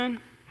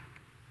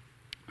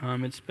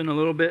It's been a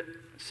little bit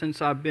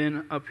since I've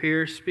been up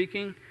here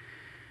speaking,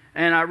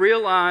 and I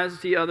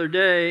realized the other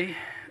day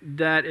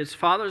that it's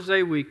Father's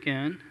Day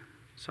weekend,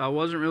 so I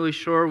wasn't really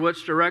sure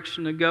which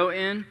direction to go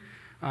in,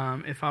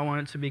 if I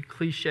wanted to be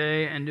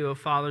cliche and do a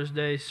Father's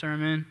Day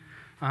sermon,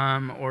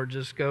 or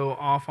just go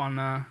off on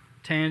a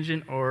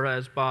tangent, or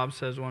as Bob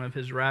says, one of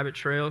his rabbit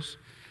trails.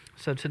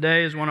 So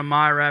today is one of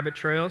my rabbit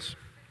trails.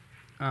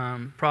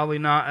 Probably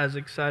not as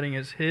exciting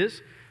as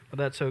his, but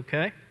that's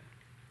okay.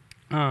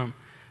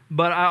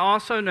 But I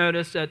also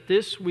noticed that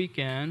this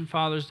weekend,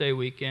 Father's Day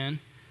weekend,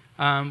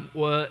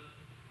 what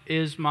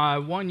is my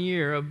 1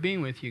 year of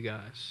being with you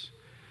guys.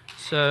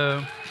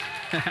 So,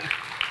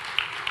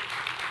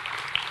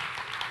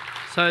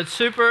 so it's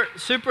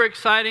super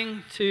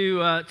exciting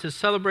to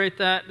celebrate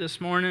that this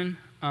morning,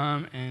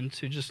 and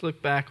to just look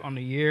back on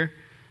the year.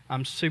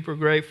 I'm super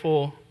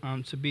grateful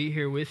to be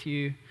here with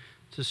you,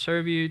 to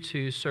serve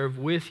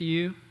with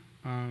you,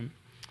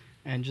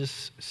 and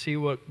just see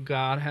what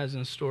God has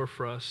in store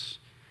for us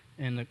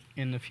in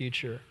the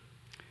future.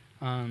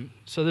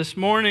 So this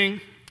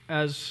morning,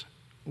 as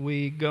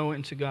we go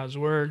into God's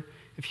Word,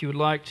 if you would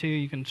like to,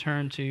 you can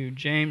turn to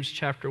James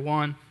chapter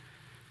 1,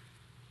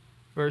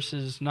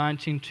 verses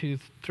 19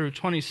 through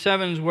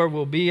 27 is where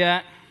we'll be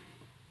at.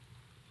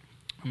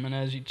 And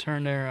as you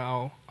turn there,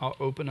 I'll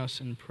open us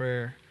in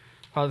prayer.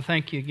 Father,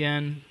 thank you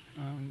again.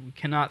 We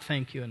cannot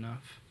thank you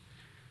enough.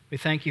 We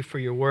thank you for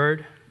your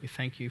Word. We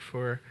thank you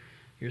for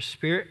your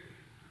Spirit,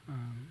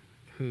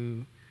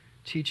 who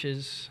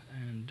teaches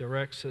and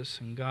directs us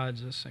and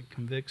guides us and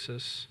convicts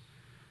us.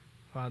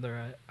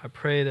 Father, I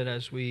pray that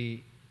as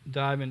we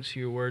dive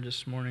into your word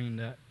this morning,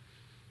 that,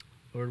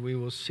 Lord, we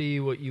will see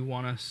what you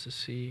want us to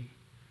see,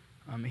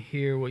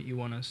 hear what you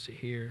want us to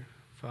hear,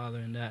 Father,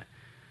 and that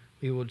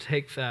we will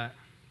take that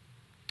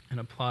and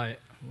apply it,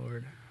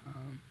 Lord.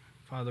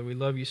 Father, we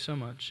love you so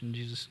much. In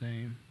Jesus'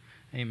 name,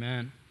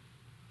 amen.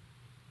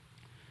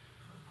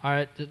 All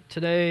right,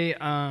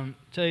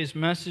 today's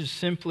message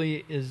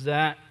simply is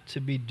that to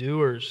be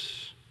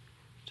doers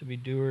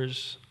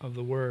of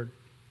the word.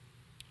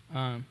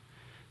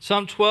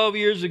 Some 12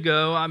 years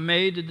ago, I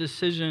made the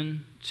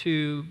decision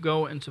to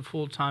go into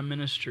full-time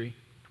ministry.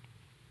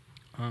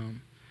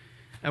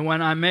 And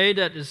when I made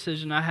that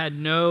decision, I had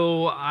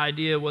no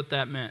idea what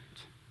that meant.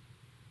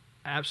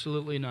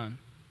 Absolutely none.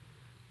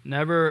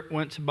 Never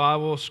went to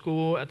Bible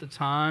school at the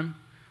time.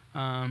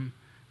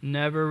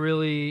 Never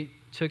really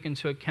took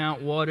into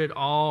account what it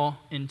all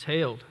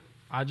entailed.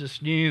 I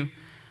just knew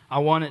I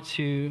wanted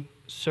to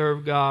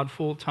serve God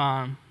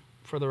full-time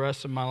for the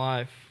rest of my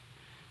life.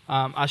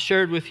 I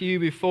shared with you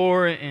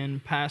before in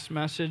past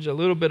message a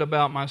little bit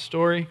about my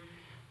story,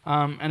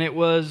 and it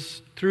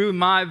was through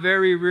my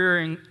very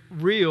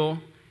real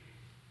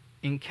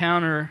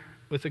encounter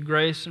with the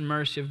grace and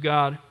mercy of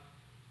God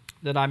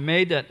that I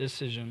made that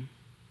decision,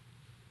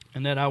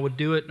 and that I would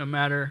do it no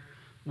matter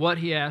what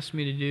He asked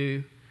me to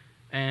do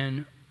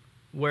and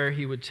where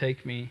He would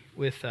take me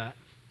with that.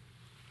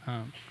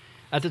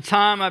 At the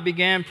time, I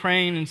began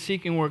praying and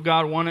seeking where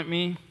God wanted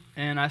me,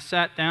 and I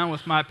sat down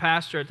with my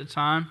pastor at the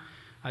time.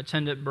 I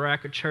attended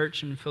Baraka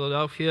Church in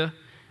Philadelphia,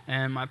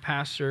 and my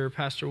pastor,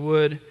 Pastor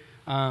Wood,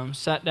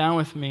 sat down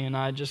with me, and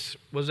I just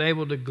was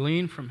able to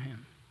glean from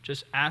him,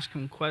 just ask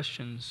him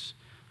questions,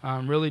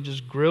 really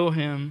just grill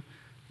him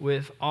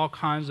with all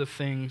kinds of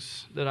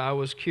things that I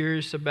was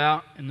curious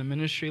about in the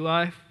ministry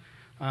life,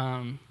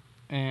 and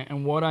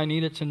what I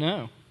needed to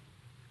know.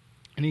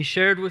 And he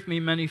shared with me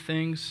many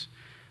things.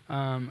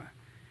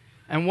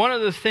 And one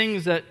of the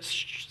things that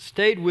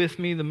stayed with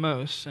me the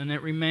most, and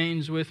it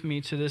remains with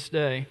me to this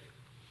day,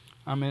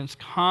 it's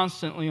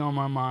constantly on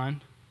my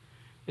mind,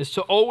 is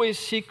to always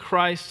seek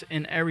Christ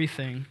in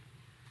everything,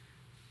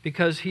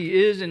 because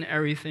He is in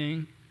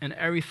everything, and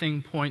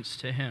everything points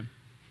to Him.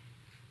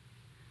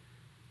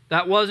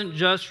 That wasn't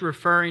just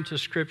referring to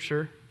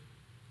Scripture,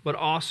 but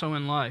also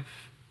in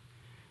life.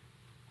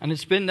 And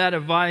it's been that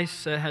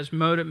advice that has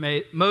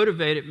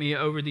motivated me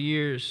over the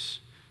years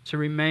to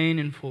remain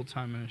in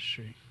full-time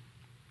ministry.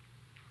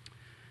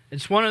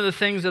 It's one of the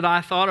things that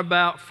I thought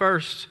about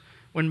first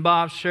when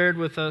Bob shared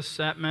with us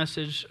that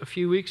message a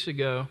few weeks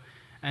ago,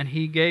 and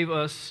he gave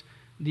us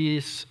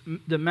the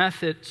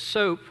method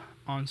SOAP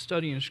on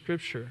studying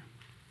Scripture.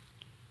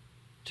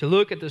 To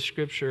look at the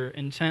Scripture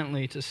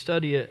intently, to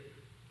study it,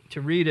 to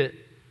read it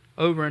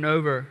over and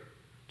over,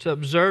 to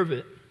observe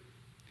it,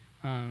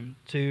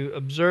 to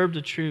observe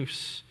the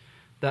truths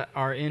that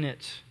are in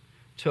it,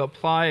 to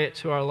apply it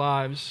to our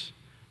lives,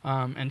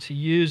 and to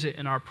use it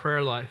in our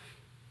prayer life.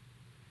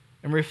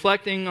 And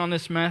reflecting on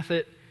this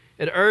method,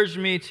 it urged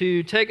me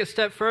to take a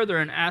step further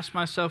and ask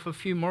myself a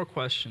few more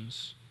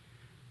questions.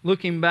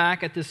 Looking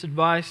back at this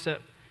advice that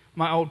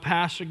my old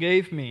pastor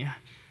gave me,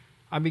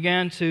 I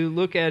began to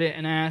look at it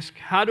and ask,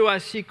 how do I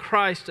see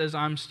Christ as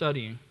I'm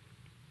studying?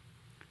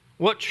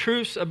 What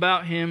truths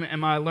about Him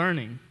am I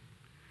learning?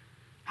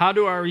 How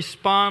do I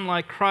respond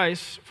like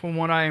Christ from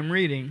what I am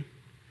reading?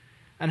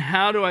 And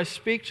how do I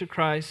speak to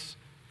Christ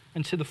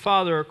and to the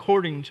Father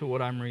according to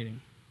what I'm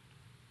reading?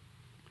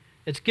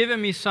 It's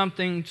given me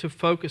something to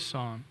focus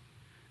on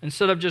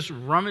Instead of just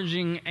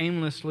rummaging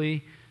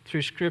aimlessly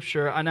through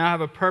Scripture, I now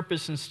have a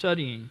purpose in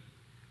studying,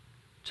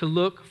 to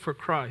look for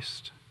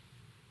Christ.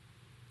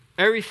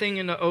 Everything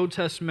in the Old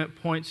Testament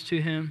points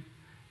to him,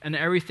 and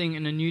everything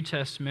in the New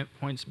Testament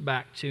points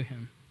back to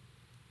him.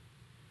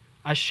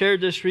 I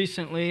shared this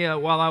recently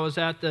while I was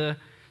at the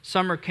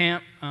summer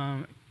camp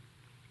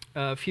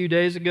a few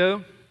days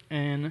ago,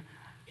 and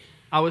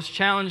I was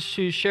challenged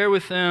to share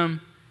with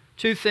them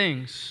two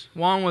things.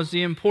 One was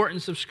the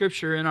importance of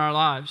Scripture in our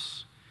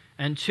lives,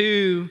 and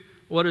two,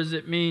 what does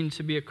it mean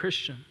to be a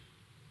Christian?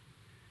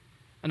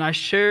 And I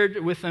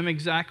shared with them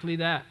exactly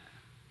that,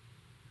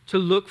 to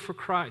look for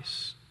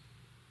Christ,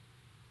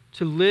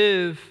 to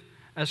live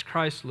as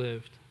Christ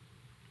lived.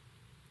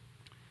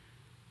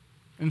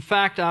 In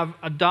fact, I've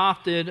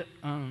adopted,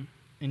 and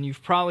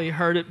you've probably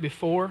heard it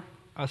before,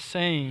 a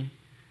saying,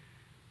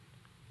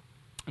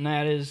 and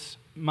that is,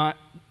 my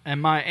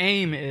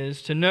aim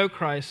is to know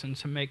Christ and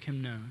to make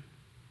him known.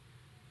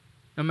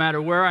 No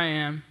matter where I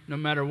am, no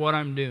matter what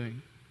I'm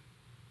doing,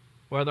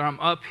 whether I'm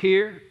up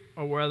here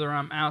or whether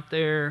I'm out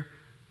there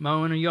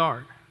mowing a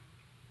yard.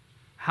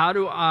 How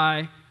do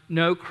I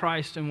know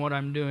Christ in what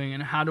I'm doing,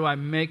 and how do I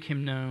make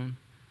him known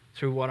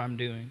through what I'm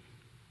doing?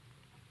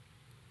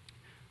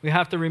 We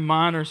have to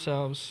remind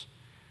ourselves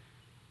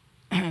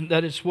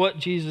that it's what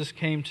Jesus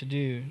came to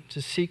do,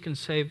 to seek and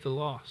save the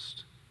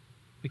lost.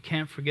 We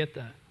can't forget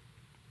that.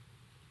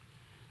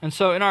 And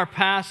so in our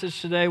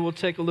passage today, we'll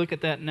take a look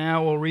at that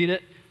now. We'll read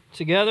it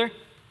together,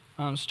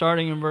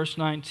 starting in verse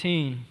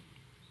 19.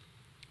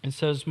 It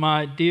says,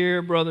 "My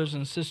dear brothers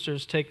and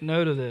sisters, take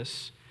note of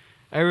this.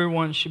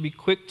 Everyone should be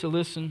quick to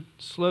listen,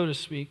 slow to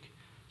speak,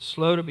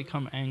 slow to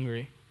become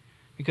angry,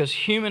 because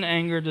human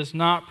anger does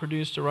not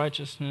produce the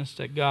righteousness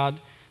that God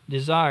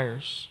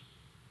desires.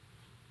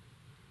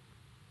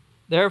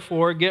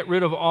 Therefore, get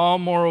rid of all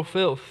moral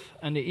filth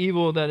and the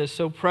evil that is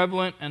so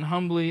prevalent, and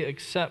humbly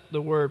accept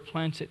the word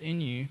planted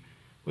in you,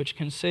 which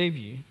can save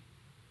you.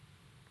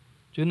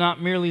 Do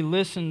not merely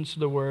listen to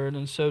the word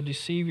and so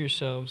deceive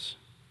yourselves.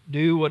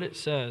 Do what it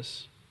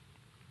says.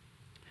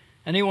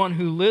 Anyone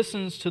who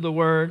listens to the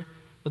word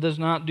but does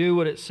not do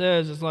what it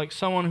says is like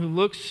someone who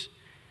looks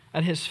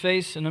at his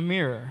face in a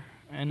mirror,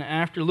 and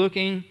after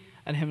looking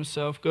at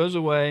himself goes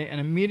away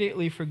and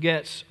immediately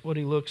forgets what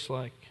he looks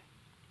like.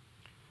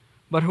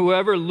 But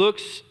whoever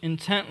looks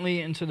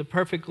intently into the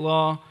perfect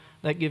law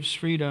that gives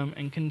freedom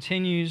and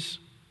continues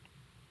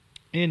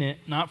in it,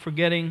 not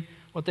forgetting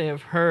what they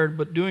have heard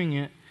but doing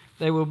it,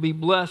 they will be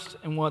blessed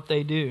in what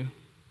they do.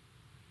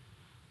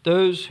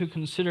 Those who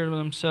consider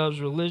themselves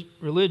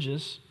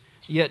religious,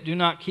 yet do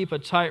not keep a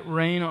tight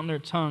rein on their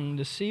tongue,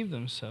 deceive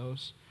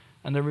themselves,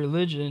 and their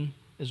religion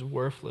is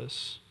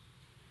worthless.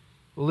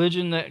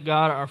 Religion that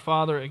God our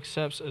Father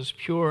accepts as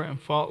pure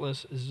and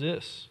faultless is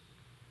this: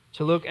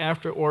 to look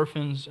after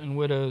orphans and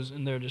widows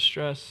in their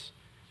distress,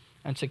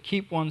 and to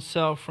keep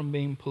oneself from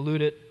being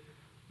polluted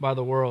by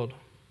the world."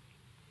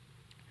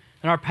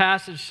 In our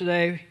passage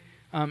today,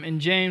 in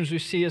James, we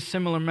see a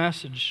similar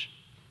message.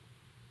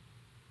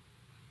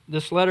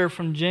 This letter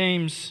from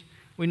James,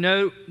 we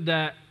note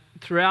that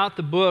throughout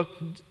the book,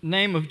 the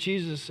name of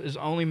Jesus is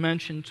only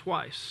mentioned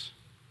twice.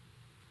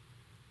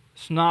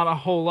 It's not a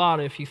whole lot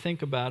if you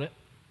think about it.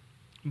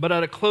 But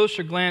at a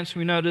closer glance,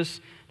 we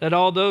notice that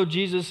although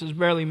Jesus is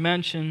barely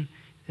mentioned,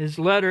 his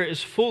letter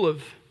is full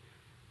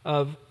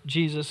of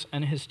Jesus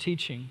and his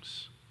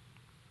teachings.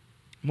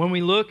 When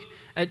we look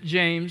at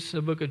James,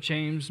 the book of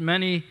James,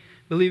 many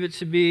believe it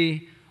to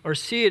be, or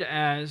see it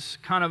as,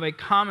 kind of a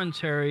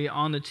commentary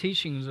on the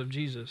teachings of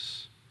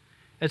Jesus.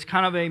 It's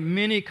kind of a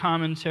mini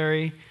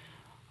commentary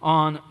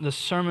on the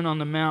Sermon on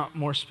the Mount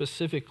more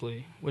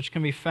specifically, which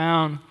can be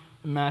found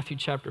in Matthew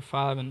chapter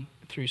 5 and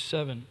through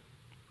 7.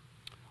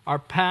 Our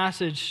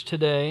passage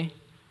today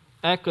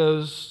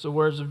echoes the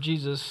words of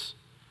Jesus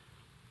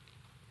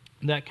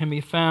that can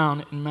be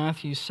found in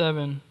Matthew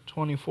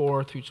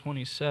 7:24 through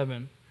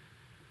 27.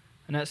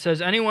 And that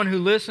says, "Anyone who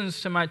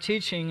listens to my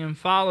teaching and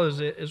follows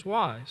it is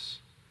wise,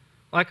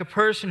 like a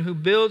person who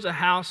builds a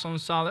house on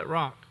solid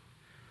rock.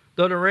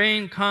 Though the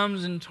rain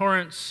comes in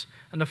torrents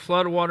and the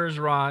flood waters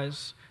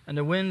rise and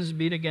the winds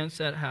beat against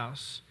that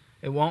house,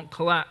 it won't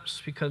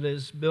collapse because it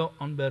is built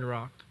on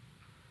bedrock.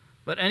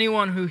 But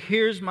anyone who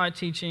hears my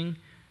teaching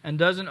and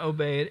doesn't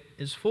obey it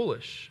is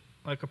foolish,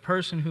 like a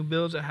person who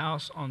builds a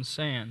house on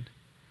sand.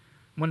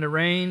 When the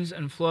rains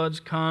and floods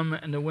come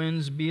and the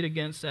winds beat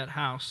against that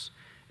house,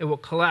 it will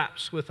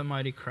collapse with a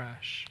mighty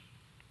crash."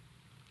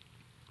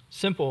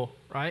 Simple,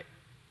 right?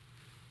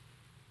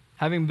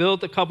 Having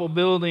built a couple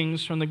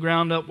buildings from the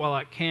ground up while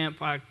at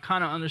camp, I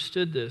kind of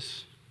understood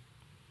this.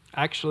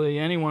 Actually,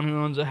 anyone who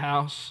owns a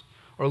house,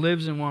 or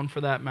lives in one for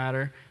that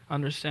matter,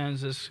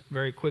 understands this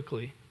very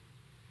quickly.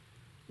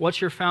 What's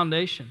your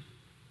foundation?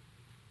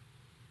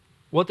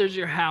 What does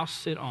your house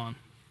sit on?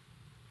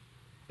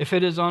 If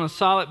it is on a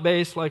solid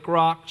base like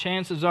rock,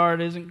 chances are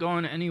it isn't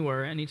going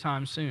anywhere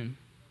anytime soon.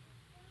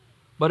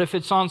 But if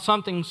it's on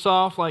something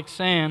soft like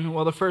sand,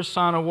 well, the first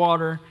sign of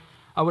water,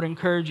 I would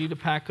encourage you to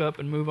pack up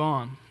and move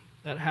on.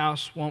 That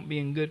house won't be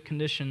in good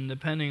condition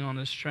depending on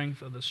the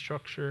strength of the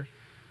structure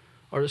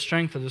or the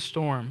strength of the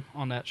storm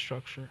on that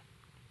structure.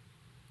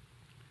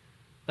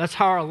 That's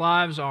how our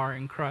lives are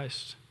in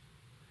Christ.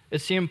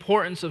 It's the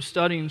importance of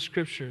studying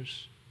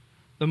scriptures.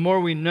 The more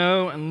we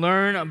know and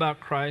learn about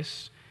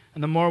Christ,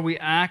 and the more we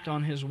act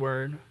on his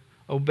word,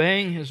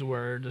 obeying his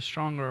word, the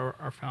stronger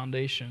our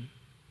foundation,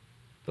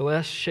 the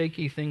less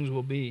shaky things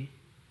will be.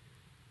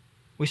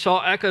 We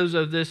saw echoes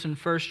of this in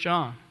 1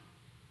 John.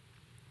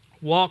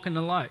 Walk in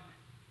the light.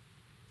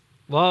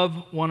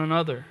 Love one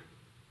another.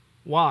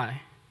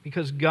 Why?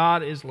 Because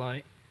God is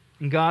light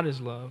and God is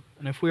love.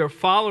 And if we are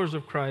followers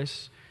of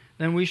Christ,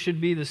 then we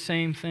should be the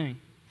same thing,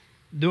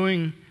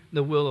 doing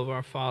the will of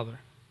our Father.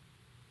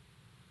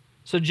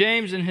 So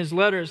James in his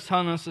letter is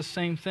telling us the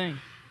same thing,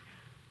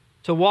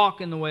 to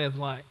walk in the way of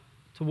light,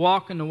 to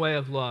walk in the way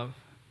of love,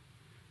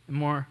 and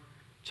more,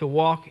 to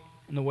walk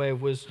in the way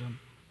of wisdom.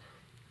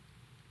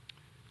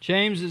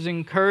 James is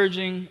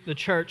encouraging the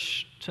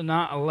church to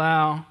not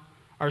allow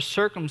our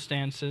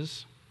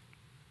circumstances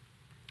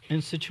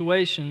and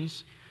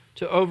situations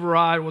to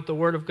override what the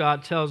Word of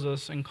God tells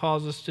us and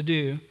calls us to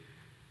do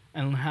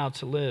and how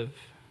to live.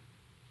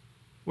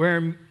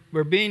 We're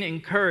being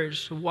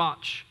encouraged to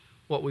watch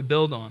what we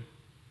build on.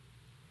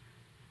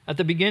 At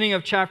the beginning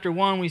of chapter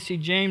 1, we see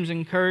James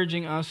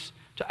encouraging us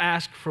to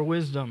ask for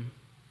wisdom.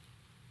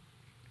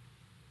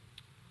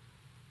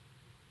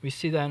 We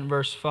see that in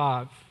verse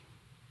 5.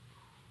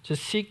 To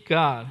seek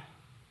God.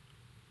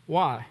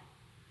 Why?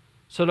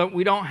 So that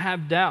we don't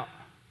have doubt,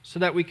 so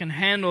that we can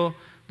handle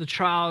the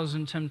trials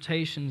and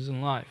temptations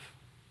in life.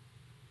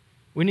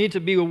 We need to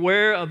be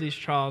aware of these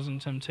trials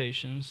and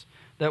temptations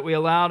that we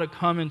allow to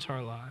come into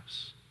our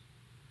lives.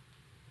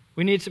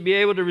 We need to be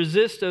able to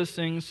resist those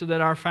things so that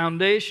our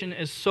foundation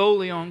is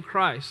solely on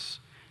Christ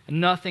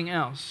and nothing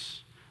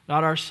else,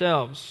 not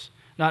ourselves,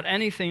 not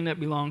anything that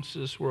belongs to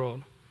this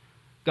world.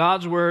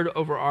 God's word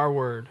over our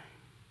word.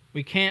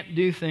 We can't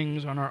do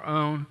things on our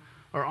own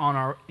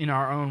or in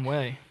our own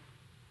way.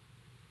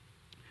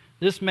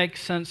 This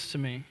makes sense to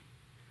me.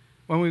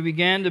 When we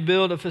began to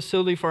build a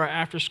facility for our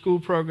after-school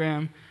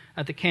program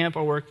at the camp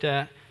I worked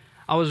at,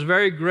 I was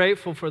very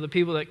grateful for the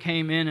people that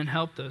came in and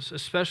helped us,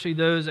 especially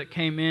those that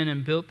came in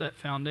and built that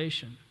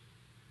foundation.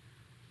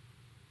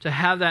 To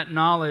have that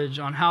knowledge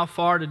on how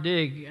far to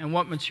dig and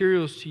what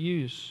materials to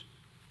use.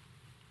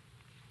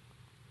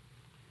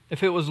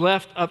 If it was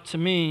left up to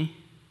me,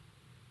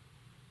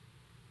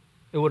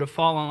 it would have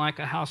fallen like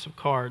a house of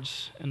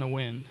cards in the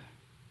wind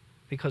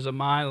because of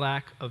my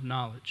lack of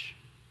knowledge.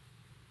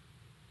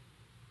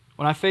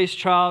 When I face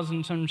trials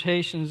and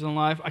temptations in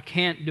life, I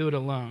can't do it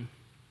alone.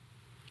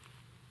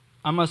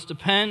 I must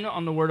depend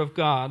on the Word of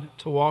God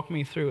to walk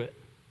me through it.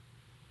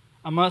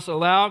 I must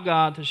allow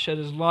God to shed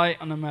His light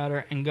on the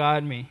matter and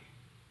guide me.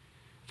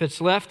 If it's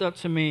left up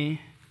to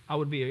me, I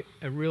would be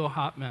a real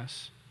hot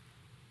mess.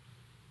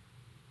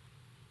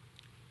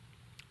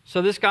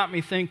 So this got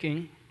me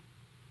thinking,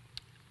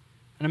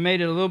 and it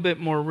made it a little bit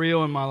more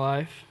real in my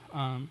life.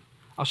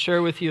 I'll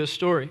share with you a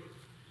story.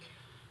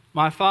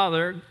 My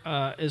father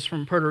is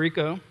from Puerto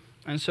Rico,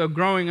 and so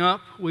growing up,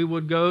 we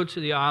would go to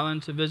the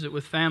island to visit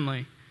with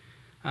family.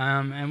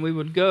 And we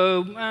would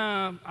go,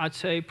 I'd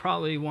say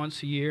probably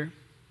once a year,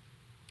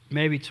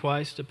 maybe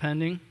twice,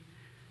 depending.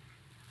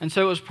 And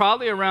so it was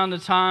probably around the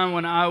time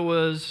when I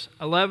was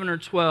 11 or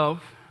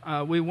 12,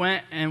 we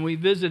went and we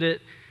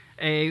visited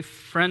a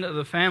friend of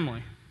the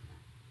family.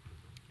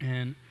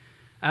 And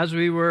as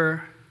we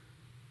were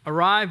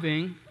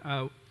arriving,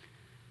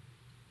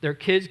 their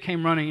kids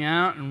came running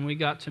out, and we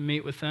got to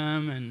meet with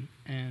them,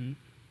 and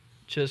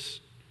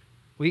just,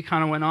 we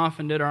kind of went off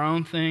and did our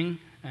own thing,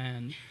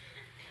 and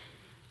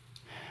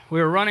we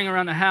were running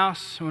around the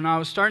house when I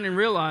was starting to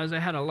realize they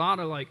had a lot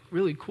of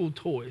really cool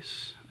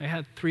toys. They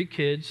had 3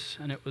 kids,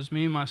 and it was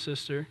me and my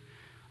sister.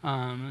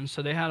 And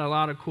so they had a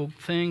lot of cool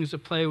things to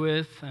play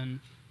with, and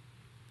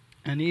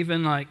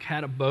even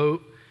had a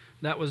boat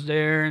that was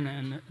there,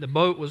 and the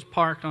boat was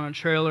parked on a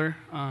trailer.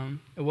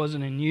 It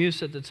wasn't in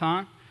use at the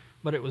time,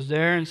 but it was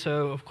there. And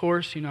so, of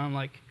course, I'm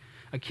like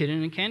a kid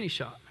in a candy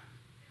shop,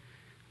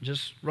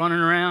 just running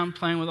around,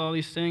 playing with all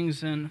these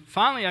things. And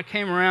finally I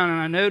came around and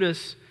I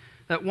noticed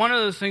that one of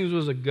those things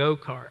was a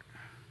go-kart.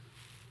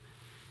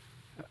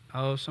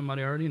 Oh,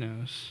 somebody already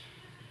knows.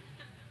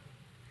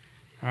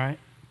 All right.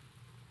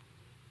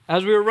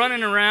 As we were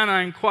running around,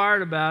 I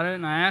inquired about it,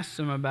 and I asked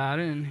him about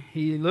it, and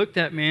he looked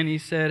at me and he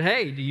said,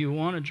 "Hey, do you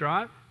want to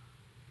drive?"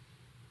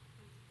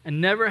 And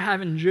never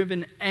having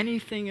driven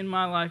anything in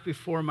my life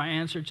before, my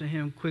answer to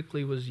him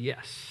quickly was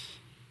yes.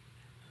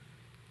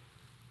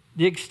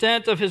 The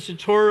extent of his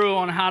tutorial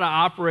on how to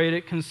operate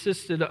it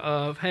consisted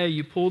of, hey,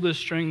 you pull this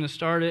string to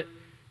start it,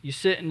 you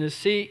sit in the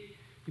seat,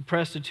 you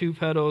press the 2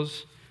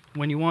 pedals.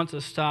 When you want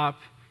to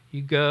stop,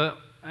 you go.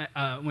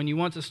 When you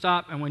want to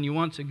stop and when you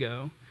want to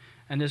go.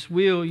 And this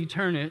wheel, you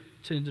turn it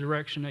to the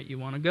direction that you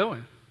want to go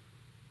in.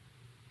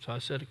 So I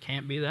said, it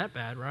can't be that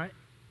bad, right?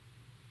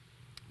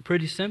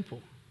 Pretty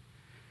simple.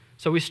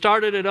 So we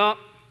started it up.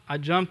 I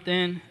jumped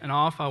in, and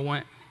off I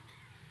went.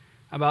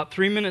 About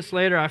 3 minutes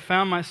later, I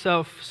found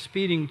myself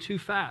speeding too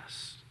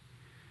fast.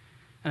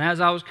 And as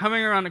I was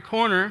coming around the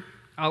corner,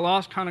 I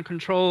lost kind of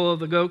control of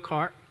the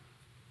go-kart.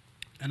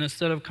 And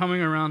instead of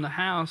coming around the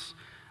house,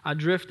 I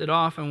drifted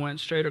off and went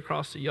straight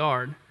across the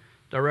yard,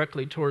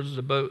 directly towards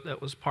the boat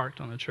that was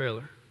parked on the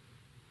trailer.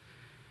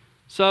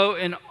 So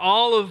in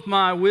all of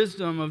my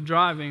wisdom of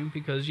driving,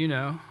 because,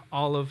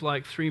 all of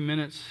like 3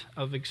 minutes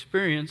of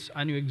experience,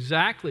 I knew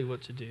exactly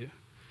what to do.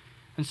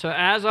 And so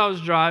as I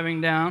was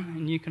driving down,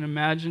 and you can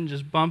imagine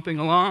just bumping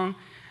along,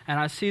 and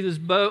I see this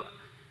boat,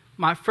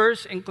 my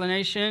first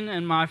inclination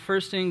and my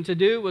first thing to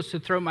do was to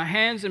throw my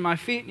hands and my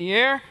feet in the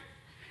air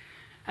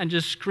and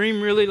just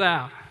scream really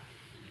loud.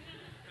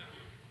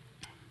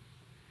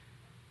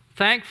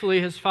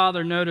 Thankfully, his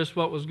father noticed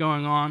what was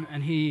going on,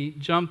 and he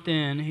jumped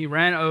in. He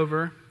ran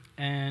over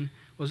and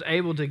was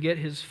able to get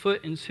his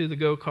foot into the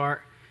go-kart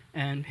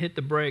and hit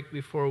the brake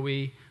before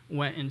we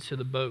went into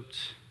the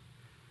boat.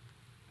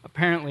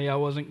 Apparently, I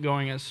wasn't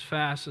going as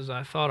fast as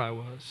I thought I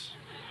was.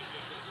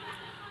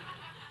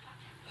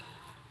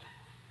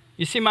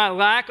 You see, my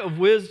lack of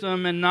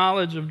wisdom and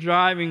knowledge of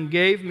driving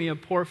gave me a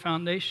poor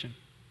foundation.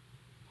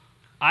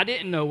 I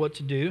didn't know what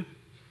to do.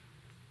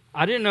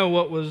 I didn't know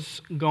what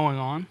was going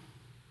on.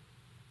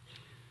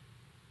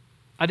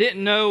 I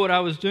didn't know what I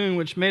was doing,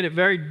 which made it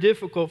very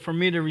difficult for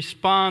me to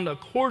respond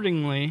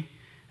accordingly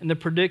in the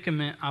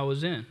predicament I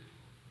was in.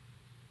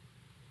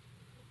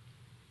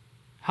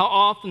 How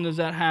often does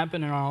that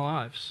happen in our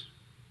lives?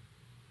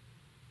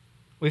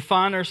 We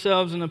find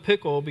ourselves in a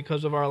pickle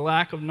because of our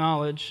lack of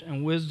knowledge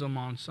and wisdom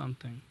on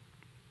something.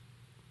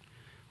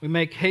 We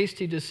make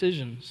hasty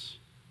decisions.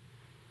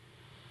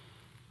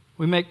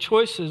 We make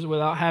choices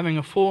without having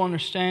a full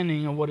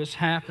understanding of what is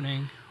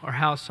happening or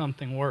how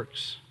something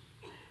works.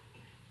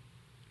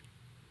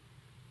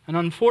 And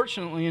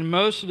unfortunately, in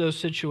most of those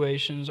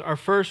situations, our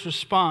first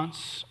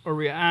response or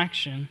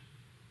reaction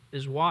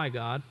is, "Why,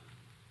 God?"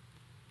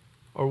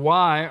 Or,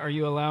 "Why are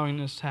you allowing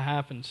this to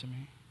happen to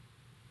me?"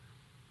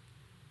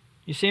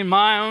 You see, in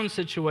my own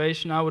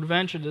situation, I would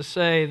venture to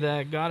say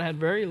that God had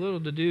very little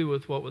to do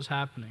with what was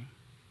happening.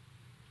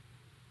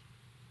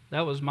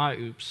 That was my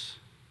oops.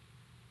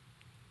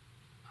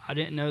 I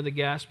didn't know the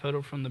gas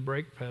pedal from the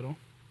brake pedal.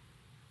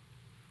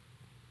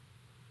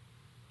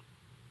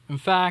 In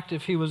fact,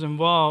 if he was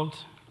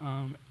involved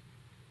in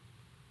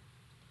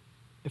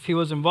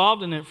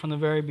it from the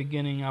very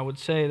beginning, I would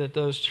say that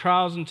those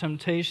trials and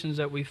temptations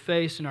that we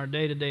face in our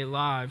day-to-day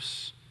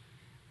lives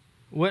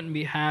wouldn't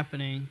be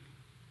happening,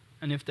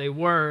 and if they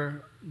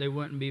were, they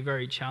wouldn't be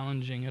very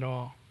challenging at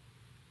all.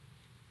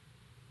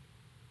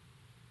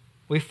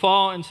 We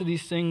fall into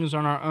these things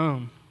on our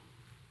own.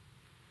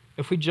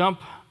 If we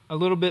jump a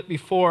little bit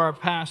before our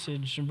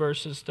passage in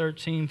verses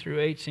 13 through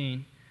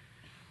 18,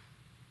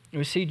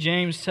 we see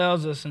James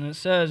tells us, and it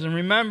says, "And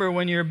remember,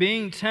 when you're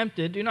being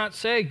tempted, do not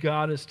say,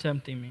 'God is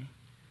tempting me.'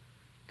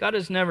 God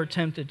is never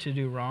tempted to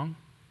do wrong.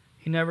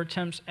 He never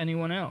tempts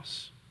anyone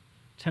else.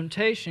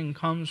 Temptation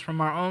comes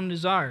from our own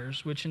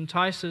desires, which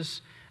entice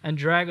us and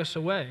drag us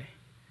away.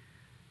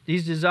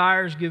 These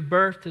desires give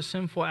birth to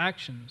sinful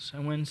actions,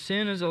 and when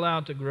sin is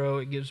allowed to grow,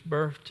 it gives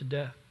birth to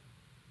death.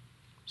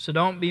 So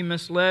don't be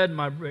misled,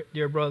 my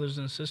dear brothers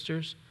and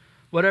sisters.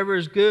 Whatever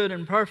is good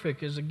and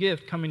perfect is a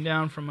gift coming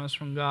down from us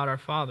from God our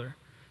Father,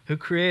 who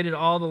created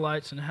all the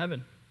lights in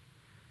heaven.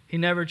 He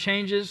never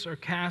changes or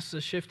casts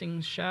a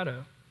shifting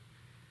shadow.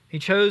 He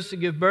chose to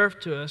give birth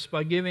to us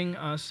by giving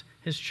us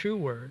His true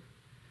word,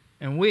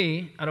 and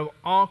we, out of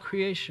all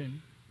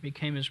creation,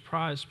 became His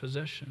prized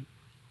possession."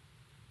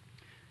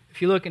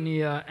 If you look in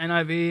the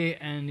NIV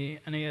and the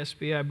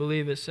NASB, I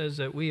believe it says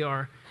that we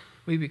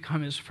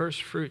become His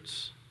first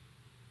fruits.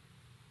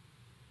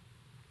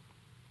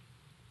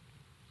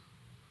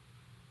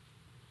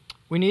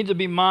 We need to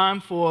be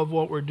mindful of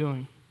what we're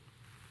doing.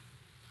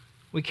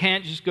 We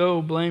can't just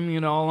go blaming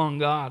it all on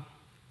God.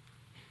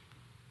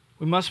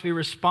 We must be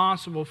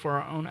responsible for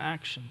our own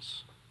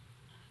actions.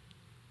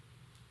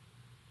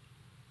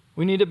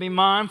 We need to be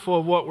mindful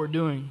of what we're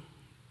doing,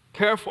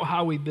 careful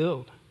how we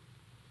build.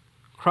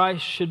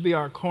 Christ should be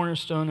our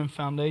cornerstone and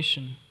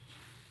foundation.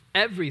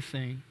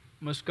 Everything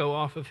must go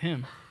off of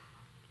Him.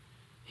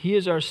 He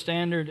is our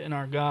standard and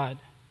our guide.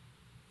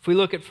 If we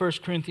look at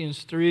 1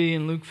 Corinthians 3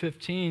 and Luke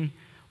 15,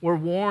 we're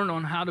warned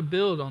on how to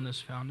build on this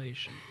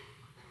foundation.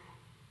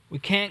 We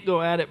can't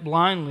go at it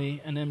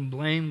blindly and then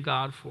blame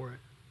God for it.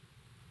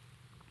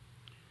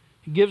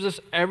 He gives us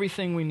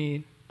everything we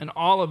need, and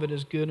all of it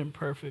is good and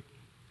perfect.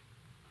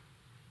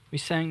 We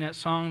sang that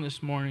song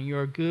this morning,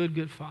 "You're a good,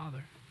 good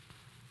Father."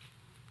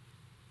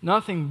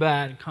 Nothing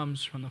bad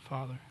comes from the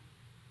Father.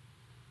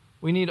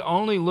 We need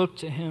only look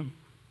to Him.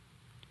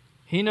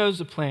 He knows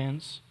the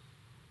plans.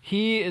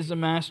 He is the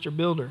master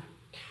builder.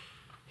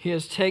 He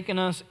has taken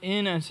us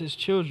in as His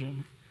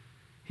children.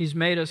 He's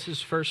made us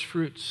His first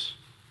fruits,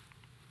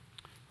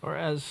 or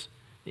as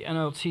the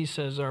NLT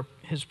says,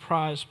 His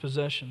prized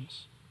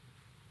possessions.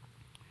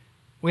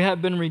 We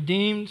have been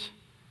redeemed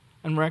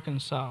and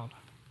reconciled.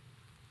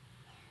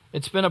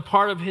 It's been a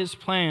part of His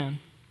plan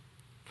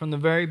from the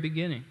very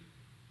beginning.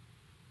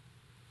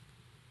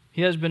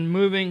 He has been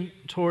moving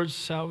towards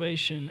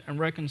salvation and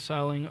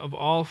reconciling of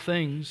all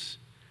things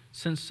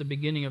since the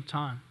beginning of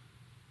time.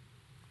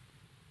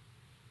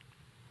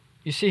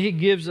 You see, He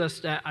gives us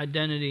that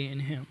identity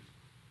in Him.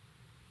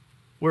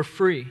 We're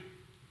free.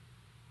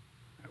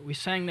 We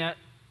sang that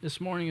this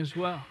morning as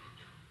well.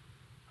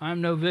 I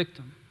am no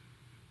victim.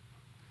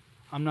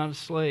 I'm not a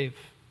slave.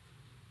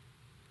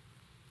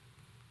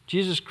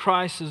 Jesus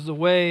Christ is the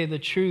way, the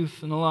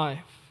truth, and the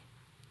life.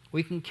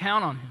 We can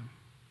count on Him.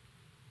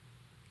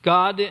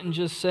 God didn't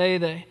just say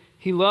that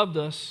He loved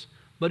us,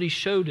 but He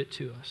showed it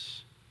to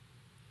us.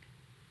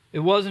 It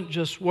wasn't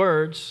just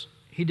words.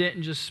 He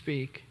didn't just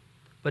speak,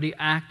 but He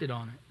acted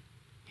on it.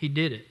 He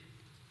did it.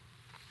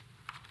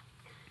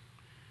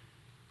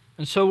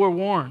 And so we're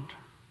warned.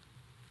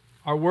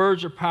 Our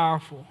words are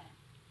powerful.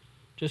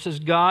 Just as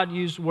God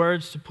used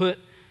words to put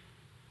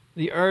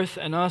the earth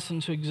and us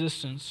into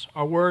existence,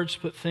 our words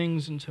put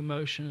things into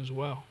motion as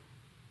well.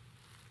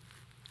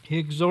 He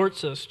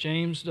exhorts us,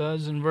 James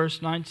does in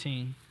verse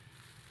 19.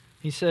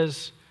 He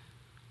says,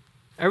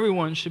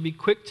 everyone should be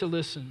quick to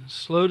listen,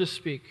 slow to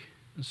speak,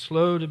 and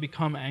slow to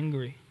become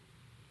angry.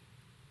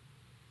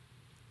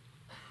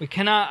 We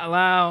cannot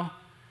allow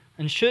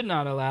and should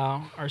not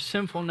allow our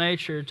sinful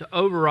nature to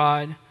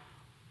override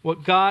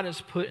what God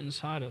has put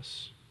inside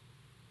us.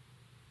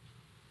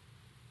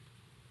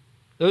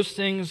 Those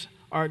things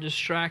are a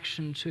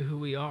distraction to who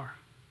we are.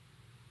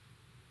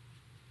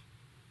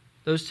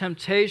 Those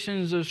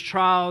temptations, those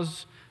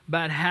trials,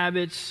 bad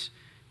habits,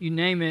 you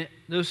name it,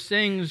 those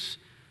things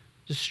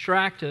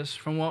distract us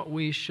from what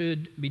we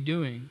should be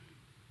doing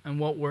and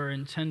what we're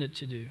intended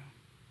to do.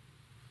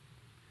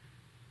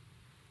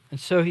 And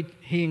so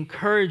he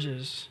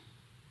encourages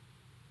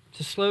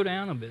to slow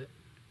down a bit.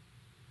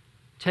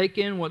 Take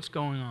in what's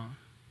going on.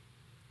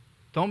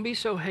 Don't be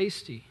so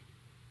hasty.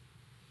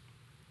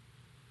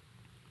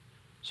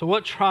 So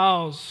what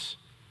trials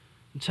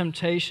and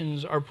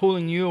temptations are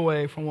pulling you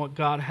away from what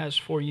God has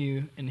for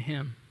you in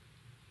Him?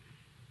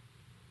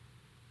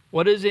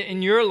 What is it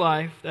in your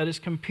life that is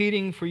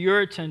competing for your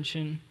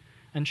attention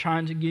and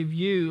trying to give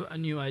you a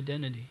new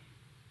identity?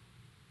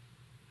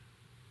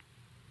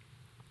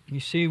 You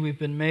see, we've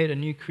been made a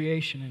new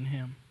creation in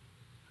Him.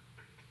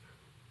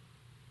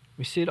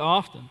 We see it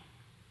often.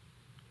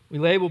 We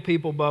label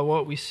people by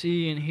what we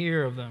see and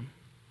hear of them.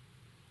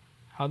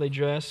 How they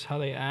dress, how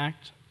they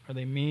act. Are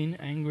they mean,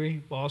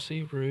 angry,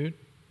 bossy, rude?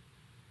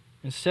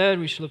 Instead,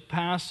 we should look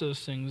past those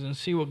things and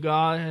see what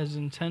God has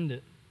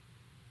intended.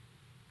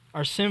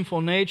 Our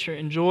sinful nature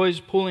enjoys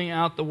pulling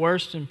out the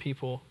worst in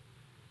people,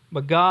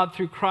 but God,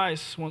 through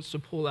Christ, wants to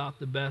pull out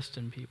the best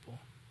in people.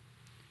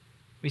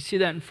 We see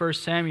that in 1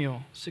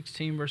 Samuel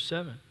 16, verse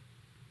 7.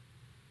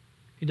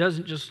 He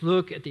doesn't just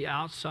look at the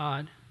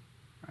outside,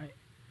 right?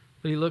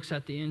 But He looks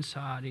at the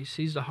inside. He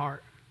sees the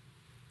heart.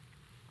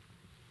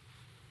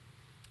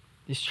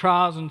 These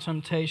trials and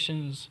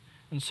temptations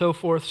and so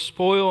forth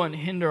spoil and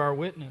hinder our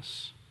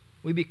witness.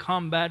 We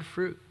become bad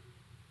fruit.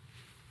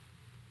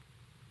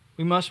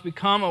 We must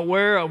become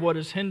aware of what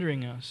is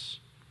hindering us.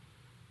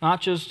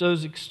 Not just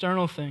those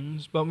external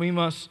things, but we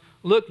must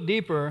look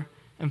deeper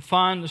and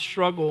find the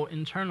struggle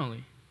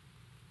internally.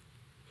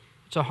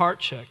 It's a heart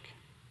check.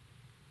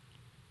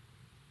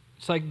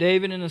 It's like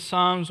David in the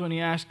Psalms when he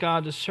asked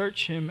God to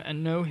search him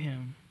and know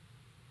Him.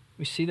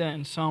 We see that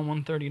in Psalm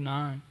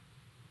 139.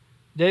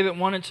 David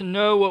wanted to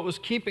know what was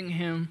keeping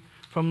him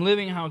from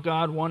living how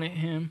God wanted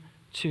him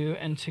to,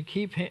 and to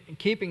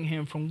keeping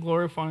him from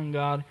glorifying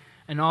God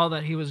and all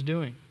that he was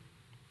doing.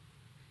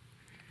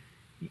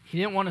 He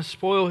didn't want to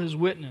spoil his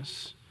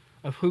witness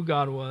of who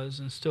God was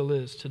and still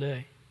is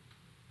today.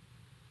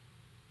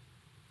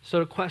 So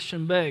the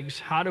question begs,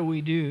 what do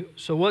we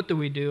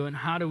do and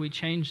how do we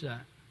change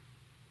that?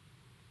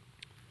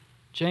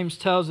 James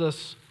tells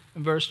us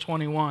in verse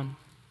 21.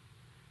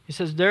 He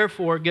says,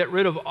 therefore, get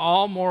rid of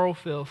all moral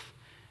filth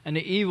and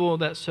the evil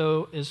that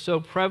is so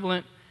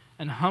prevalent,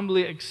 and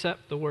humbly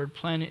accept the word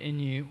planted in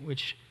you,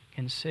 which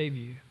can save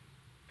you.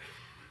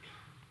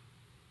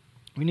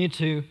 We need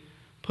to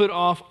put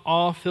off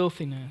all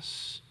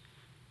filthiness.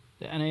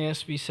 The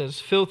NASB says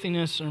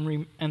filthiness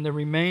and the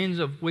remains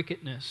of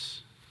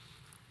wickedness.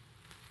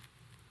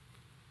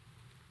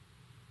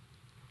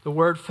 The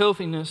word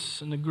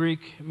filthiness in the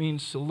Greek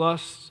means to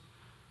lust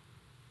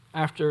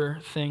after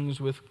things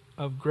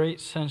of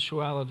great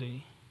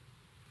sensuality.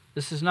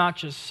 This is not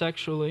just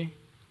sexually,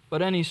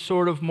 but any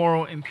sort of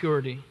moral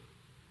impurity.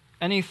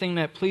 Anything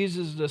that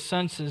pleases the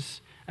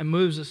senses and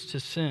moves us to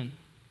sin.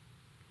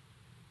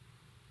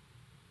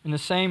 In the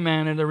same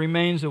manner, the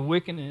remains of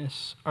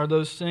wickedness are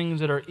those things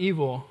that are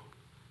evil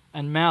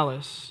and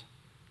malice,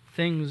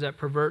 things that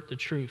pervert the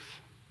truth.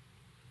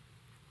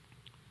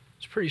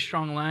 It's pretty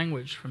strong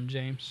language from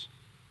James.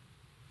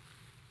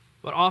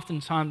 But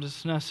oftentimes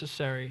it's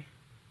necessary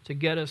to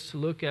get us to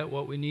look at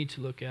what we need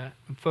to look at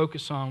and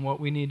focus on what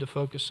we need to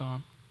focus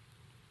on.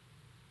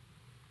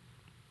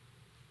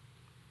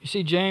 You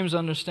see, James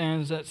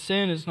understands that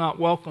sin is not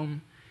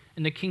welcome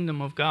in the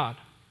kingdom of God.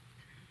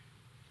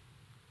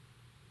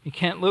 He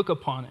can't look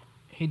upon it.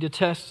 He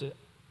detests it.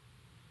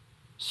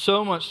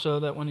 So much so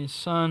that when his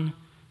Son,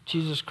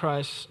 Jesus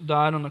Christ,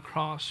 died on the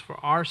cross for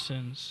our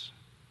sins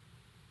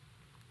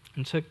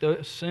and took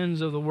the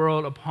sins of the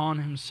world upon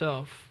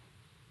himself,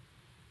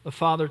 the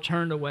Father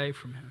turned away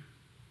from him.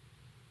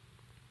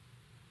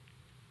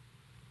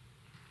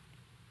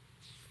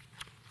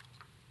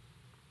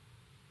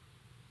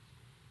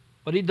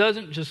 But he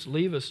doesn't just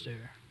leave us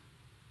there.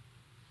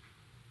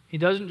 He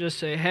doesn't just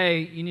say, hey,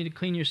 you need to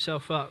clean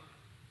yourself up.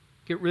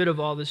 Get rid of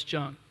all this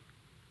junk.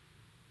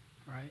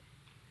 Right?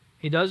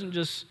 He doesn't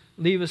just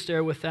leave us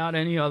there without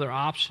any other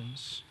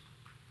options.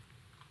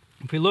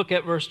 If we look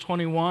at verse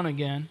 21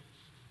 again,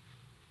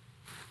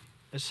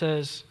 it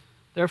says,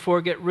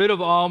 therefore get rid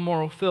of all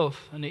moral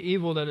filth and the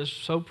evil that is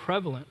so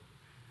prevalent,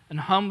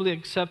 and humbly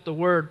accept the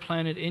word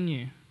planted in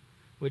you,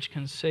 which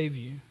can save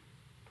you.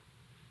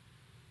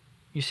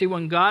 You see,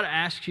 when God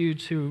asks you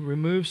to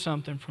remove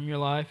something from your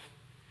life,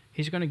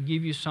 he's going to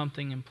give you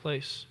something in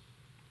place.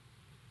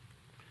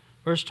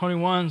 Verse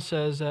 21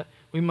 says that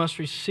we must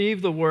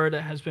receive the word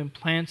that has been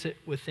planted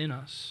within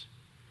us.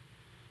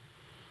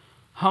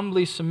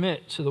 Humbly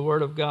submit to the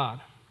word of God.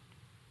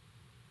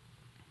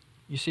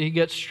 You see, he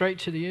gets straight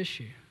to the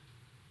issue.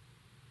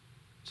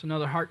 It's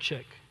another heart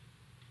check.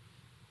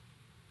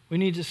 We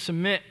need to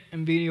submit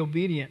and be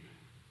obedient.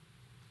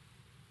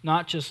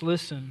 Not just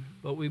listen,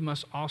 but we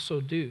must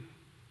also do.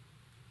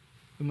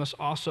 We must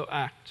also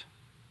act.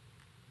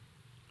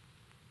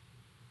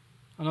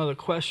 Another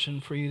question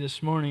for you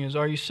this morning is,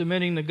 are you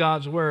submitting to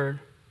God's word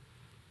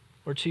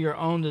or to your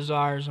own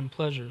desires and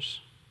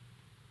pleasures?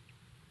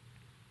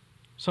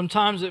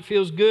 Sometimes it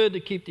feels good to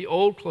keep the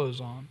old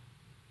clothes on,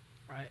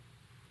 right?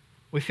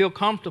 We feel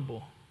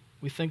comfortable.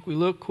 We think we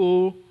look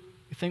cool.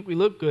 We think we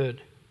look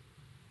good.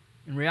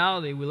 In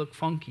reality, we look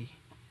funky.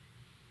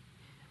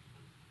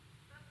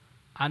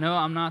 I know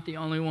I'm not the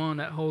only one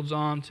that holds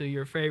on to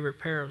your favorite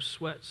pair of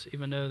sweats,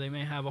 even though they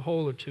may have a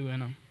hole or two in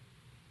them.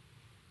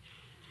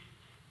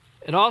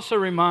 It also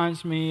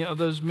reminds me of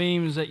those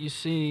memes that you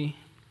see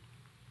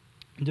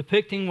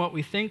depicting what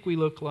we think we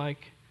look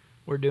like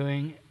we're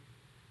doing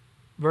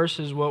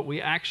versus what we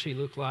actually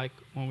look like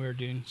when we're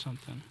doing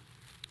something.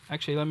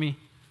 Actually, let me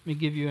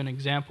give you an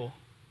example.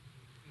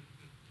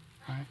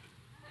 All right.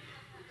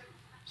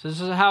 So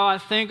this is how I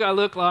think I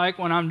look like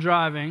when I'm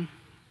driving,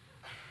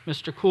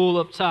 Mr. Cool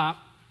up top,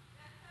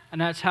 and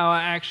that's how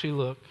I actually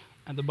look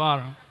at the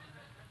bottom.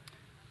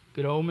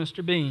 Good old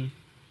Mr. Bean.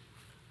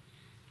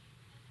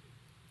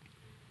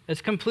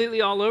 It's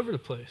completely all over the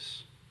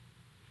place.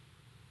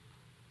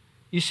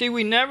 You see,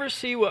 we never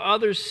see what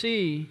others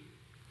see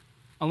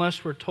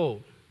unless we're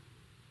told.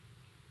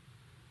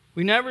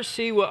 We never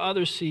see what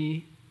others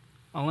see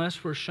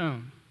unless we're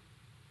shown.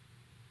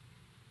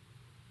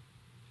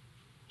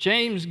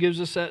 James gives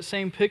us that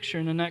same picture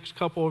in the next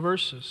couple of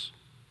verses.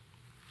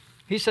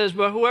 He says,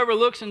 but whoever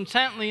looks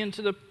intently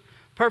into the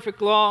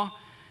perfect law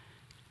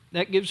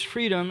that gives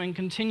freedom and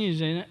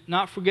continues in it,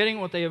 not forgetting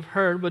what they have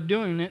heard, but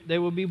doing it, they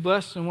will be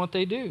blessed in what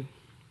they do.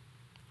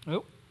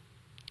 Oh,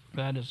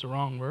 that is the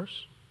wrong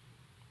verse.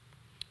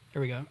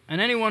 Here we go. And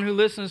anyone who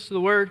listens to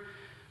the word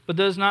but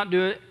does not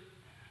do it,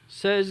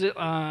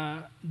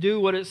 do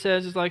what it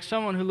says, is like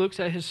someone who looks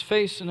at his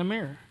face in a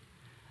mirror,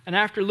 and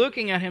after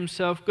looking at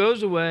himself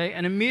goes away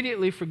and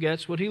immediately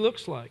forgets what he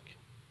looks like.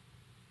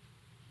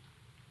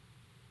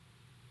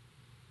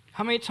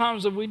 How many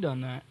times have we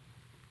done that?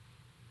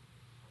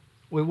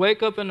 We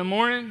wake up in the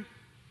morning,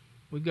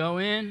 we go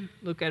in,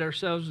 look at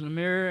ourselves in the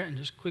mirror, and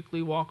just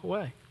quickly walk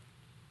away.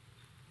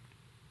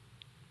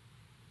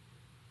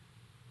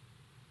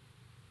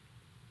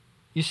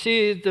 You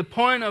see, the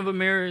point of a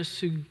mirror is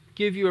to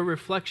give you a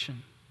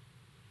reflection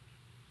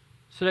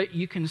so that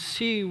you can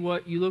see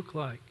what you look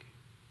like.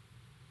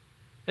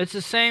 It's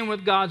the same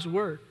with God's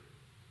word.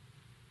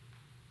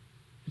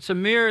 It's a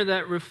mirror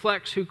that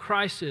reflects who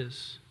Christ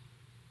is.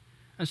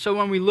 And so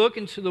when we look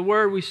into the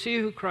word, we see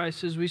who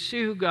Christ is, we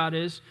see who God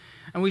is,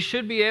 and we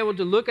should be able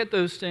to look at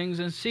those things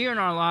and see in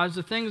our lives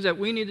the things that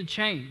we need to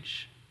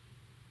change,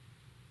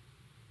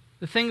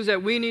 the things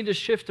that we need to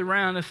shift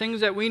around, the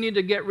things that we need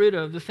to get rid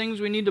of, the things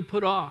we need to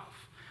put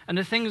off, and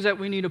the things that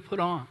we need to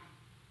put on.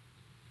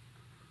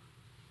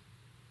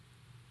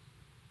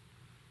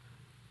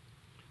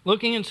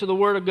 Looking into the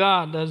Word of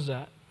God does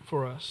that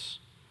for us.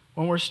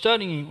 When we're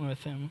studying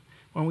with Him,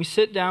 when we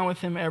sit down with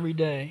Him every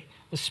day,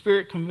 the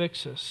Spirit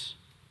convicts us.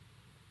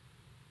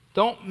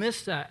 Don't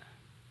miss that.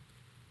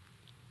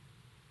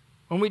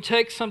 When we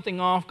take something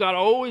off, God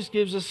always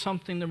gives us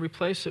something to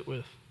replace it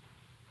with.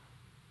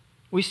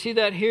 We see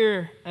that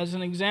here as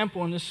an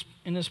example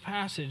in this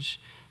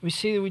passage. We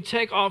see that we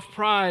take off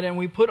pride and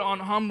we put on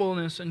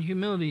humbleness and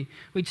humility.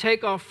 We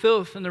take off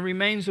filth and the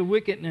remains of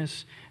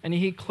wickedness, and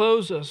He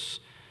clothes us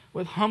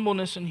with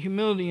humbleness and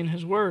humility in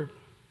His word.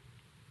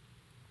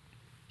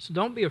 So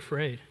don't be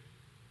afraid.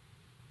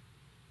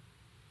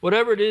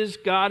 Whatever it is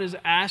God is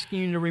asking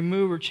you to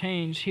remove or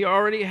change, He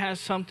already has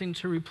something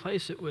to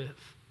replace it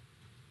with.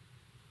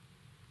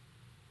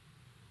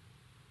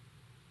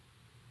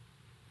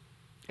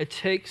 It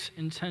takes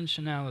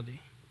intentionality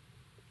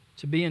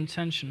to be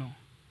intentional.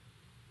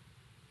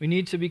 We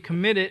need to be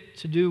committed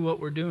to do what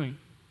we're doing.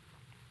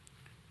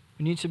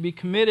 We need to be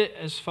committed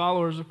as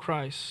followers of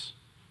Christ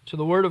to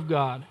the Word of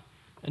God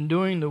and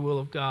doing the will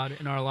of God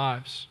in our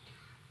lives.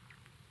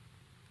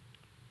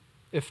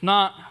 If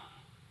not,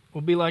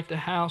 we'll be like the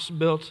house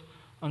built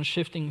on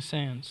shifting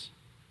sands.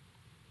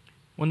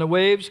 When the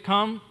waves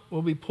come,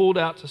 we'll be pulled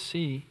out to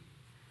sea,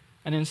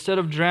 and instead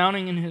of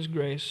drowning in His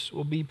grace,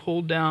 we'll be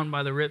pulled down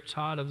by the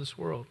riptide of this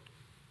world.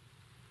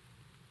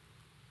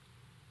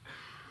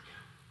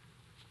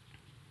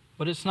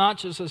 But it's not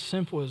just as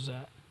simple as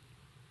that.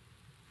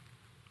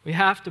 We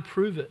have to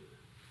prove it.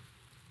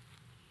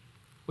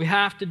 We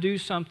have to do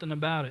something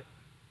about it.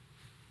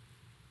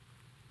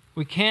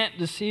 We can't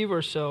deceive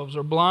ourselves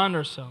or blind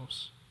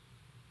ourselves.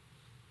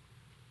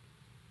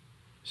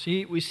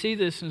 See, we see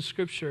this in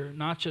Scripture,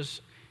 not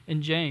just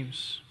in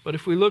James. But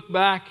if we look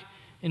back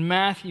in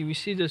Matthew, we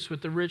see this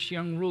with the rich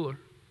young ruler.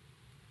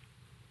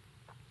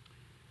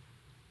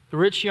 The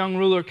rich young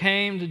ruler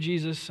came to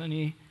Jesus and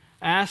he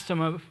asked him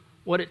of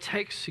what it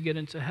takes to get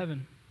into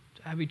heaven,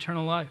 to have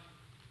eternal life.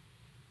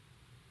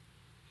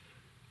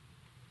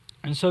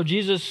 And so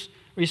Jesus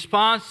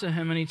responds to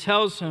him and he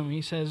tells him,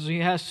 he says he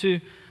has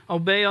to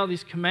obey all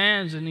these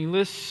commands, and he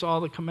lists all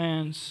the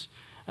commands.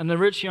 And the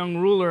rich young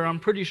ruler, I'm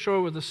pretty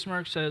sure with a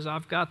smirk, says,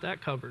 I've got that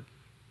covered.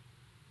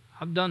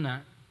 I've done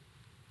that.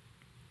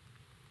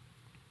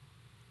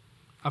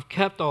 I've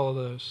kept all of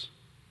those.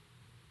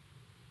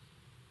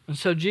 And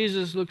so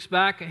Jesus looks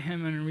back at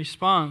him and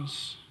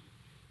responds.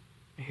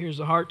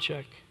 Here's a heart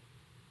check.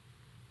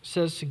 It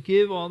says to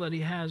give all that he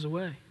has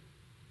away,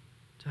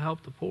 to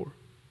help the poor.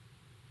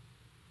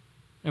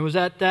 It was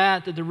at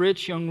that the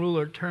rich young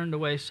ruler turned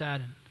away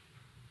saddened.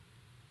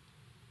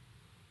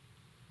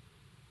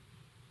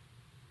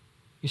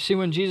 You see,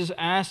 when Jesus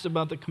asked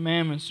about the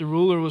commandments, the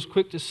ruler was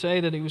quick to say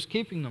that he was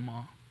keeping them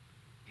all.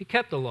 He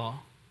kept the law.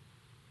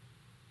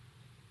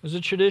 It was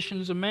the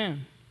traditions of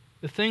man,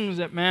 the things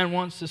that man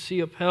wants to see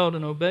upheld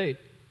and obeyed.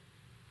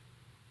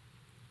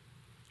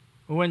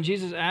 But when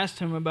Jesus asked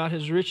him about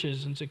his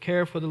riches and to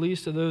care for the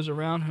least of those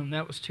around him,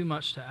 that was too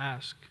much to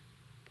ask.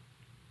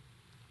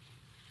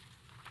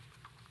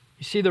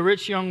 You see, the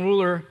rich young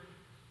ruler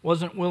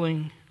wasn't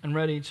willing and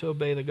ready to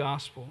obey the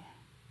gospel,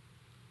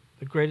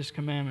 the greatest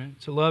commandment,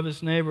 to love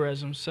his neighbor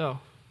as himself,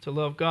 to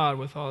love God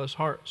with all his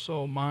heart,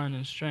 soul, mind,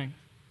 and strength.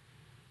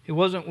 He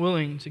wasn't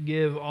willing to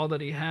give all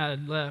that he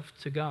had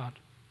left to God.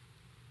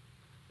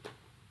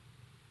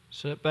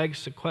 So it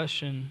begs the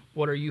question,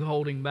 what are you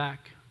holding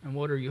back and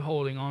what are you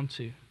holding on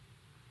to?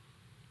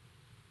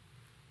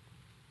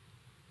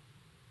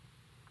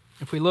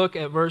 If we look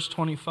at verse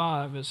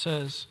 25, it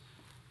says,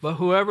 but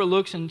whoever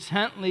looks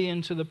intently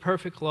into the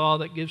perfect law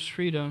that gives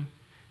freedom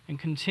and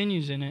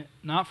continues in it,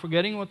 not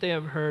forgetting what they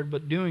have heard,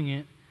 but doing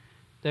it,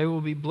 they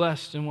will be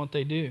blessed in what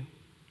they do.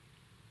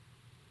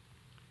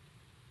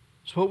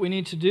 It's what we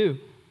need to do.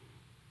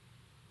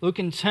 Look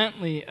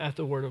intently at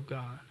the Word of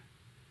God.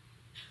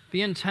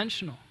 Be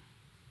intentional.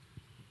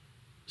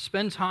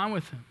 Spend time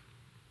with Him.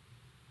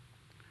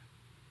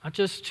 Not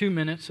just 2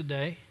 minutes a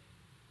day,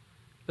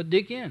 but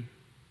dig in.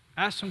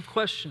 Ask some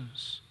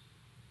questions.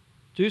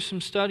 Do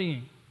some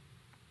studying.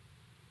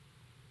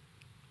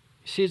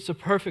 You see, it's a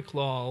perfect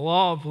law, a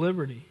law of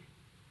liberty.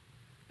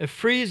 It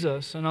frees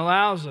us and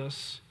allows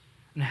us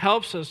and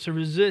helps us to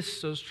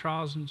resist those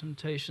trials and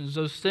temptations,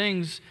 those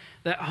things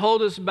that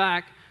hold us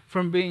back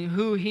from being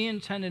who He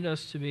intended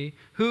us to be,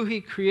 who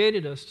He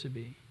created us to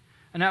be.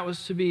 And that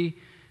was to be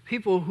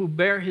people who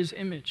bear His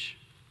image.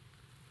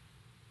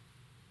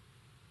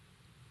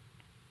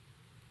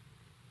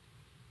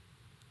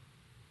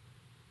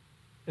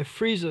 It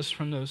frees us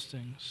from those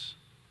things.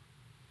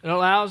 It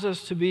allows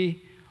us to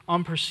be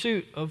on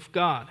pursuit of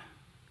God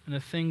and the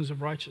things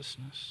of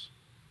righteousness.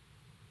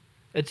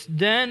 It's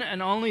then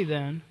and only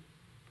then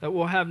that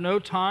we'll have no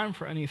time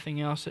for anything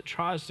else that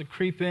tries to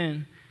creep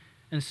in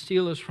and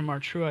steal us from our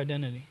true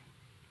identity.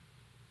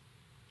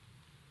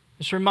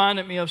 This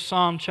reminded me of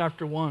Psalm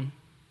chapter 1.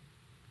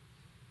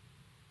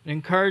 It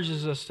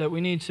encourages us that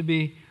we need to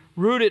be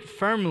rooted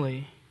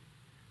firmly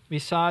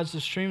besides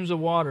the streams of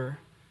water,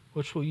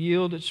 which will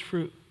yield its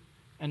fruit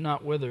and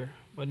not wither,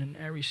 but in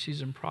every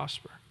season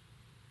prosper.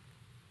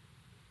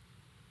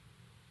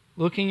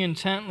 Looking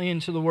intently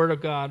into the Word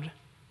of God,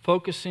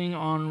 focusing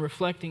on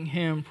reflecting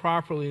Him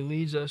properly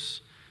leads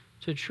us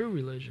to true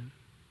religion.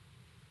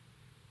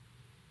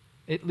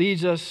 It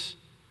leads us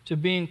to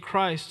being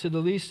Christ to the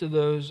least of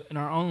those in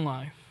our own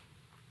life.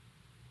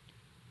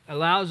 It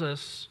allows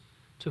us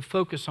to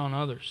focus on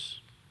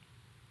others.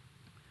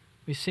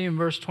 We see in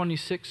verse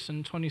 26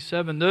 and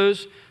 27,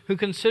 those who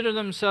consider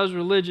themselves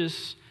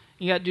religious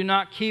and yet do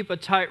not keep a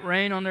tight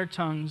rein on their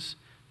tongues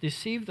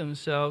deceive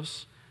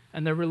themselves,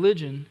 and their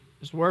religion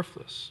is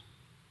worthless.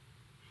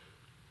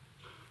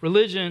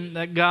 Religion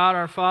that God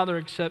our Father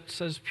accepts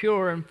as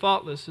pure and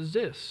faultless is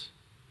this: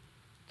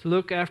 to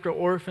look after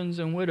orphans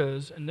and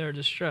widows in their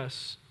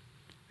distress,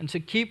 and to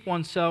keep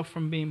oneself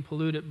from being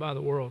polluted by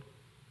the world.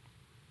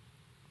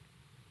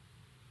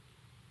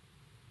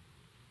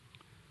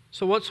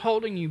 So what's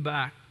holding you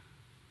back?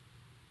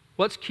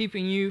 What's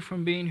keeping you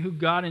from being who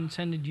God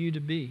intended you to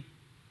be?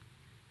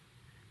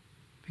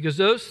 Because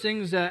those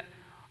things that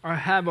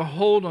have a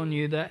hold on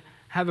you, that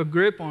have a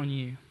grip on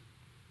you,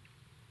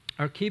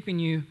 are keeping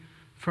you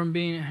from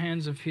being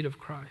hands and feet of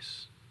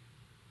Christ.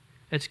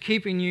 It's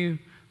keeping you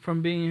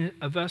from being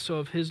a vessel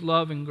of His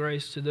love and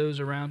grace to those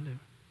around you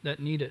that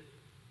need it.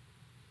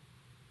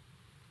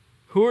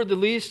 Who are the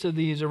least of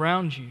these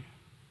around you?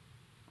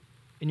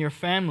 In your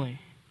family,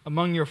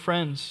 among your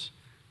friends,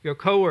 your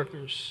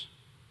coworkers?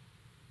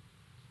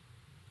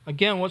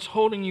 Again, what's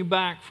holding you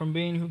back from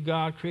being who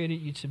God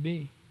created you to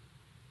be?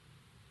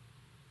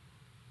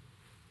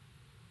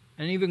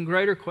 An even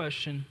greater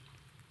question,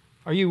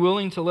 are you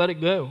willing to let it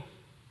go?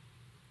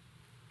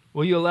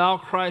 Will you allow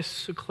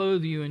Christ to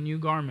clothe you in new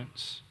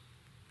garments?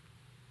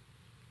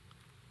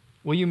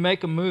 Will you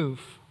make a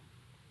move?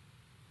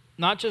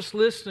 Not just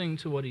listening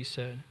to what He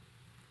said,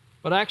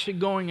 but actually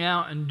going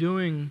out and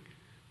doing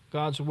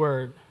God's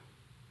word.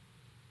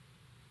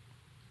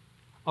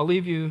 I'll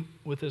leave you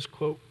with this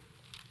quote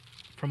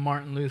from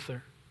Martin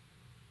Luther.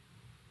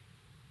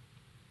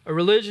 A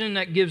religion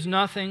that gives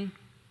nothing,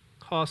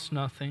 costs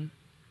nothing,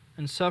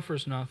 and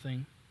suffers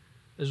nothing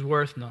is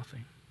worth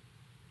nothing.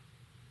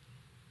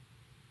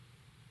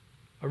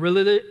 A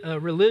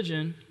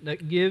religion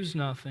that gives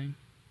nothing,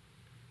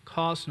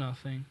 costs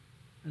nothing,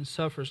 and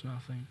suffers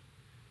nothing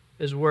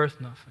is worth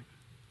nothing.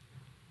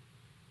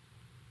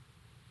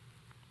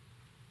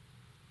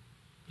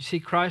 You see,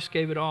 Christ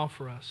gave it all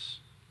for us.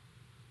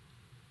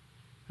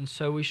 And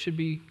so we should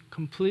be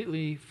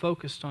completely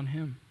focused on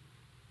Him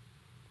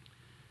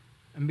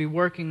and be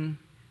working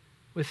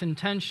with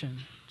intention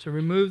to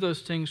remove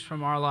those things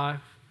from our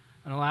life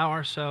and allow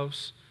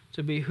ourselves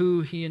to be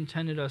who He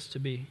intended us to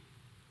be.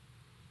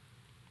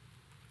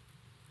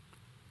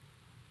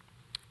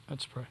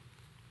 Let's pray.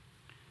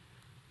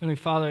 Heavenly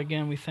Father,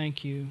 again, we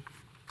thank You.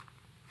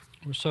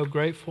 We're so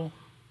grateful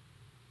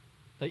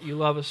that You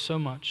love us so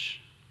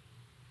much.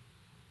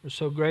 We're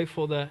so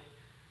grateful that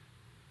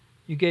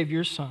You gave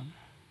Your Son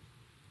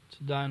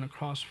to die on the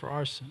cross for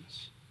our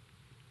sins.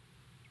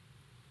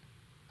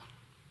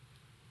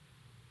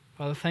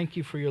 Father, thank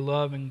You for Your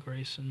love and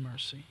grace and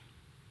mercy.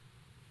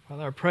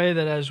 Father, I pray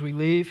that as we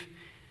leave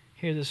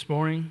here this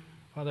morning,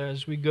 Father,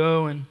 as we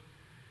go and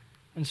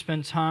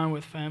spend time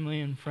with family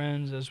and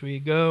friends, as we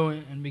go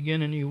and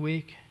begin a new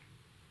week,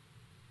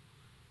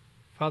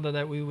 Father,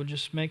 that we will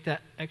just make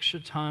that extra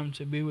time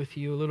to be with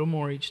You a little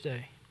more each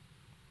day.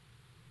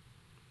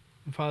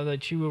 And Father,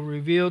 that You will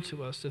reveal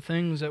to us the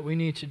things that we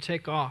need to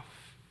take off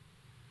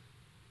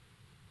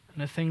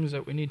and the things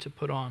that we need to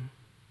put on.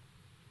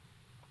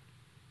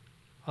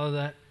 Father,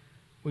 that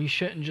we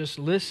shouldn't just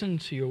listen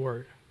to Your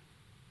word,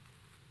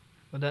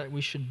 but that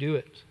we should do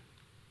it.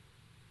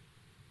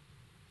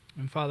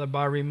 And Father,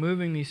 by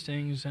removing these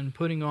things and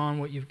putting on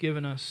what You've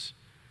given us,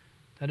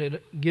 that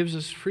it gives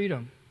us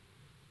freedom.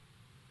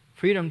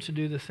 Freedom to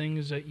do the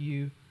things that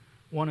You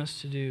want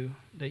us to do,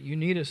 that You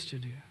need us to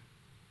do.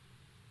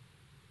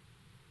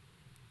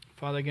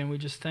 Father, again, we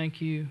just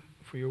thank You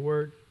for Your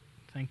word.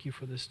 Thank You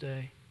for this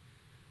day.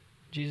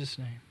 In Jesus'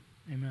 name,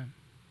 amen.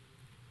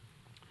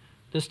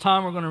 This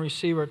time we're going to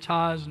receive our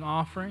tithes and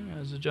offering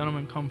as the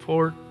gentlemen come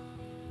forward.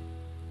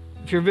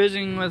 If you're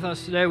visiting with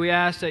us today, we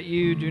ask that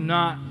you do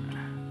not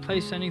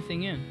place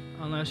anything in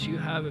unless you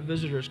have a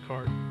visitor's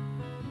card.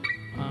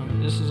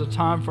 This is a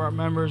time for our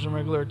members and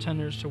regular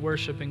attenders to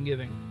worship and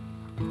giving.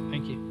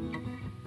 Thank you.